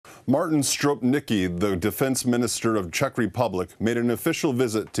Martin Stropnický, the defense minister of Czech Republic, made an official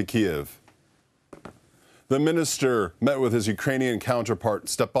visit to Kyiv. The minister met with his Ukrainian counterpart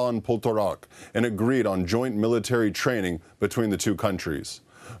Stepan Poltorak and agreed on joint military training between the two countries.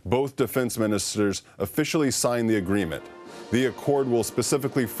 Both defense ministers officially signed the agreement. The accord will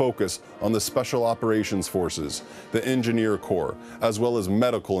specifically focus on the Special Operations Forces, the Engineer Corps, as well as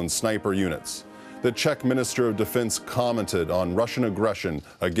medical and sniper units. The Czech Minister of Defense commented on Russian aggression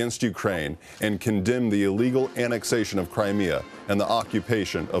against Ukraine and condemned the illegal annexation of Crimea and the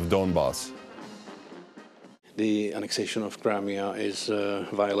occupation of Donbass. The annexation of Crimea is a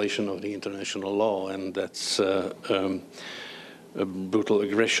violation of the international law, and that's a brutal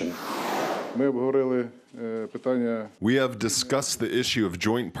aggression. We have discussed the issue of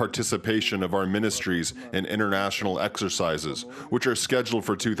joint participation of our ministries in international exercises, which are scheduled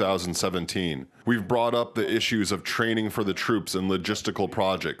for 2017. We've brought up the issues of training for the troops and logistical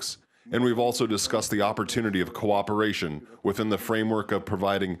projects. And we've also discussed the opportunity of cooperation within the framework of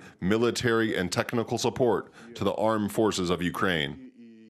providing military and technical support to the armed forces of Ukraine.